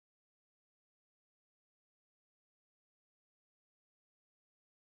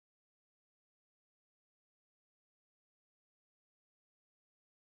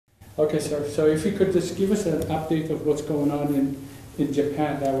Okay, sir. So if you could just give us an update of what's going on in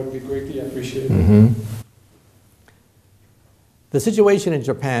Japan, that would be greatly appreciated. Mm-hmm. The situation in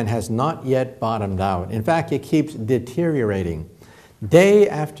Japan has not yet bottomed out. In fact, it keeps deteriorating. Day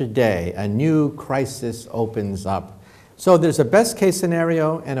after day, a new crisis opens up. So there's a best case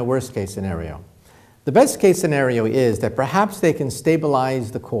scenario and a worst case scenario. The best case scenario is that perhaps they can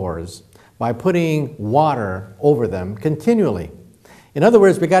stabilize the cores by putting water over them continually. In other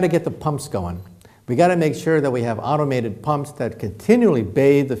words, we got to get the pumps going. We got to make sure that we have automated pumps that continually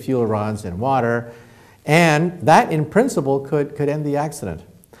bathe the fuel rods in water, and that in principle could end the accident.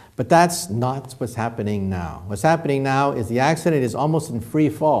 But that's not what's happening now. What's happening now is the accident is almost in free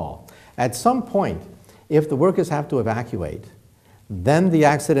fall. At some point, if the workers have to evacuate, then the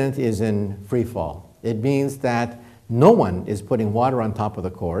accident is in free fall. It means that no one is putting water on top of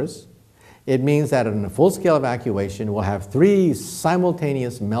the cores. It means that in a full-scale evacuation, we'll have 3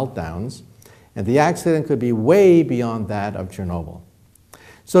 simultaneous meltdowns, and the accident could be way beyond that of Chernobyl.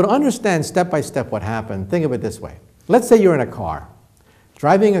 So to understand step by step what happened, think of it this way. Let's say you're in a car,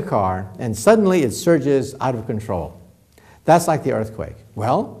 driving a car, and suddenly it surges out of control. That's like the earthquake.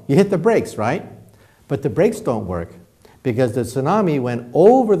 Well, you hit the brakes, right? But the brakes don't work because the tsunami went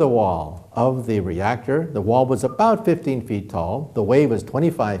over the wall of the reactor. The wall was about 15 feet tall. The wave was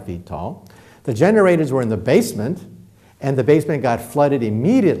 25 feet tall. The generators were in the basement, and the basement got flooded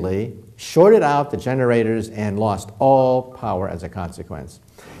immediately, shorted out the generators, and lost all power as a consequence.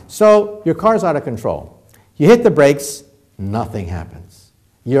 So your car's out of control. You hit the brakes, nothing happens.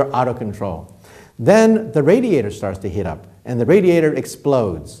 You're out of control. Then the radiator starts to heat up, and the radiator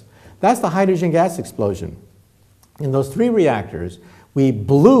explodes. That's the hydrogen gas explosion. In those 3 reactors, we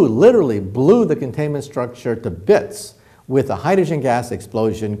literally blew the containment structure to bits with a hydrogen gas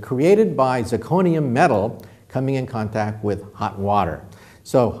explosion created by zirconium metal coming in contact with hot water.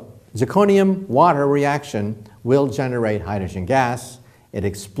 So zirconium water reaction will generate hydrogen gas. It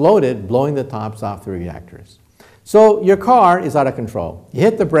exploded, blowing the tops off the reactors. So your car is out of control. You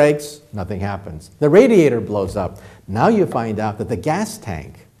hit the brakes, nothing happens. The radiator blows up. Now you find out that the gas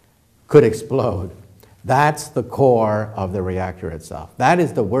tank could explode. That's the core of the reactor itself. That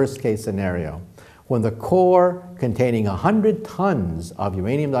is the worst case scenario, when the core containing 100 tons of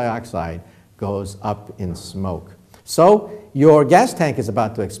uranium dioxide goes up in smoke. So your gas tank is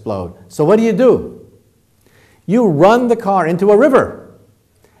about to explode. So what do? You run the car into a river.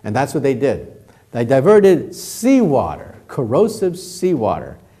 And that's what they did. They diverted seawater, corrosive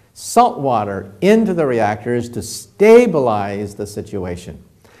seawater, salt water into the reactors to stabilize the situation.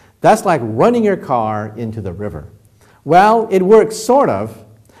 That's like running your car into the river. Well, it works sort of,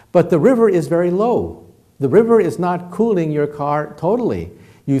 but the river is very low. The river is not cooling your car totally.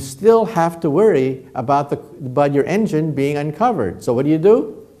 You still have to worry about your engine being uncovered. So what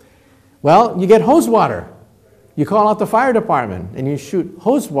do? Well, you get hose water. You call out the fire department and you shoot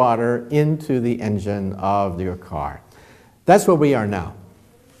hose water into the engine of your car. That's where we are now.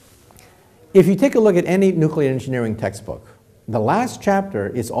 If you take a look at any nuclear engineering textbook, the last chapter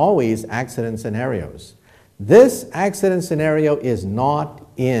is always accident scenarios. This accident scenario is not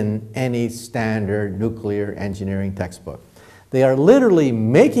in any standard nuclear engineering textbook. They are literally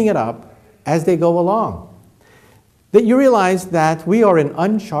making it up as they go along. That you realize that we are in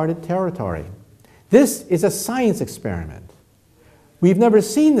uncharted territory. This is a science experiment. We've never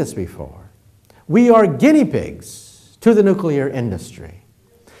seen this before. We are guinea pigs to the nuclear industry.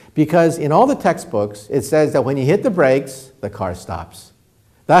 Because in all the textbooks, it says that when you hit the brakes, the car stops.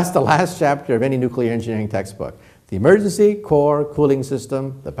 That's the last chapter of any nuclear engineering textbook. The emergency core cooling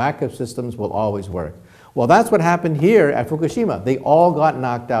system, the backup systems will always work. Well, that's what happened here at Fukushima. They all got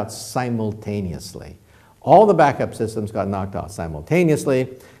knocked out simultaneously. All the backup systems got knocked out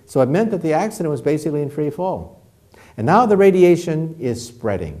simultaneously. So it meant that the accident was basically in free fall. And now the radiation is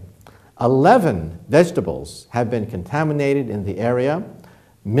spreading. 11 vegetables have been contaminated in the area.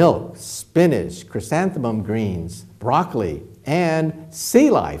 Milk, spinach, chrysanthemum greens, broccoli, and sea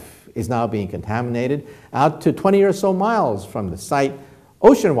life is now being contaminated. Out to 20 or so miles from the site,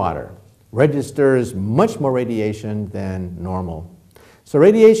 ocean water registers much more radiation than normal. So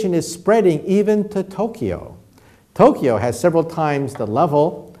radiation is spreading even to Tokyo. Tokyo has several times the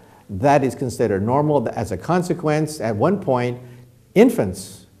level that is considered normal. As a consequence, at one point,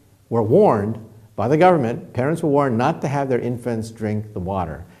 infants were warned by the government, parents were warned not to have their infants drink the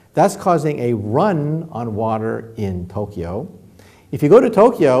water. That's causing a run on water in Tokyo. If you go to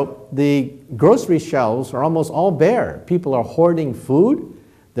Tokyo, the grocery shelves are almost all bare. People are hoarding food,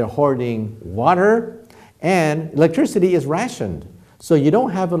 they're hoarding water, and electricity is rationed. So you don't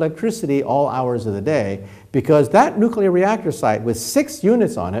have electricity all hours of the day because that nuclear reactor site with 6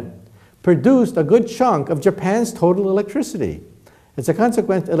 units on it produced a good chunk of Japan's total electricity. As a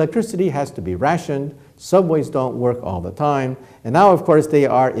consequence, electricity has to be rationed, subways don't work all the time, and now of course they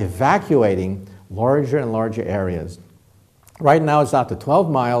are evacuating larger and larger areas. Right now it's out to 12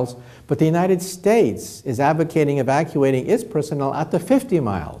 miles, but the United States is advocating evacuating its personnel out to 50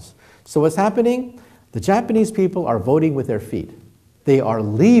 miles. So what's happening? The Japanese people are voting with their feet. They are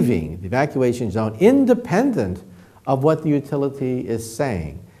leaving the evacuation zone independent of what the utility is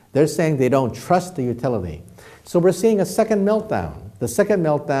saying. They're saying they don't trust the utility. So we're seeing a second meltdown. The second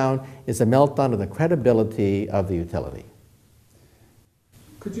meltdown is a meltdown of the credibility of the utility.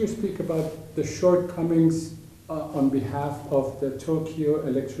 Could you speak about the shortcomings on behalf of the Tokyo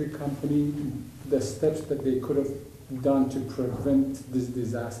Electric Company, the steps that they could have done to prevent this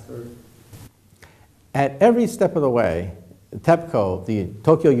disaster? At every step of the way, TEPCO, the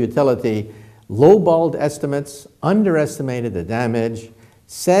Tokyo utility, lowballed estimates, underestimated the damage,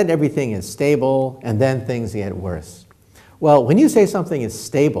 said everything is stable, and then things get worse. Well, when you say something is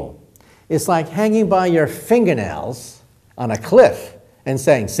stable, it's like hanging by your fingernails on a cliff and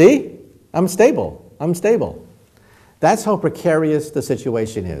saying, see, I'm stable, I'm stable. That's how precarious the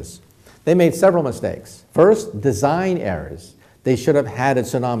situation is. They made several mistakes. First, design errors. They should have had a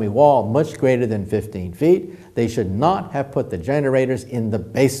tsunami wall much greater than 15 feet. They should not have put the generators in the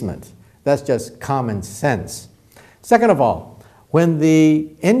basement. That's just common sense. Second of all, when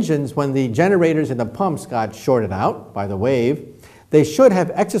the generators and the pumps got shorted out by the wave, they should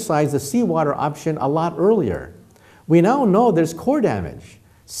have exercised the seawater option a lot earlier. We now know there's core damage.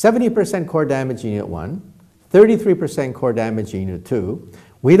 70% core damage in Unit 1, 33% core damage in Unit 2.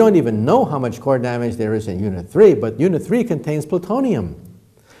 We don't even know how much core damage there is in Unit 3, but Unit 3 contains plutonium.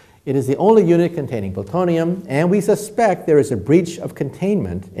 It is the only unit containing plutonium, and we suspect there is a breach of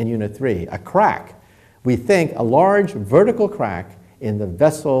containment in Unit 3, a crack. We think a large vertical crack in the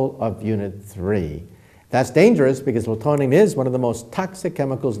vessel of Unit 3. That's dangerous because plutonium is one of the most toxic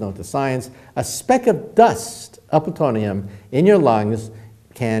chemicals known to science. A speck of dust of plutonium in your lungs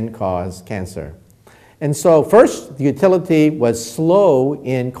can cause cancer. And so first, the utility was slow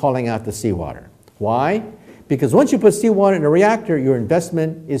in calling out the seawater. Why? Because once you put seawater in a reactor, your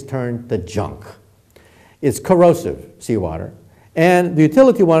investment is turned to junk. It's corrosive, seawater, and the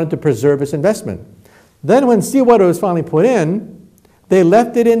utility wanted to preserve its investment. Then when seawater was finally put in, they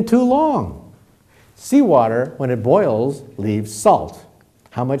left it in too long. Seawater, when it boils, leaves salt.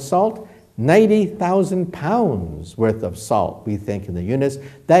 How much salt? 90,000 pounds worth of salt, we think, in the units.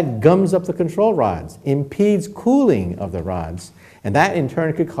 That gums up the control rods, impedes cooling of the rods, and that in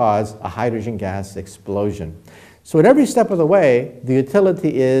turn could cause a hydrogen gas explosion. So at every step of the way, the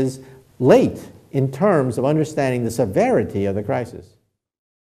utility is late in terms of understanding the severity of the crisis.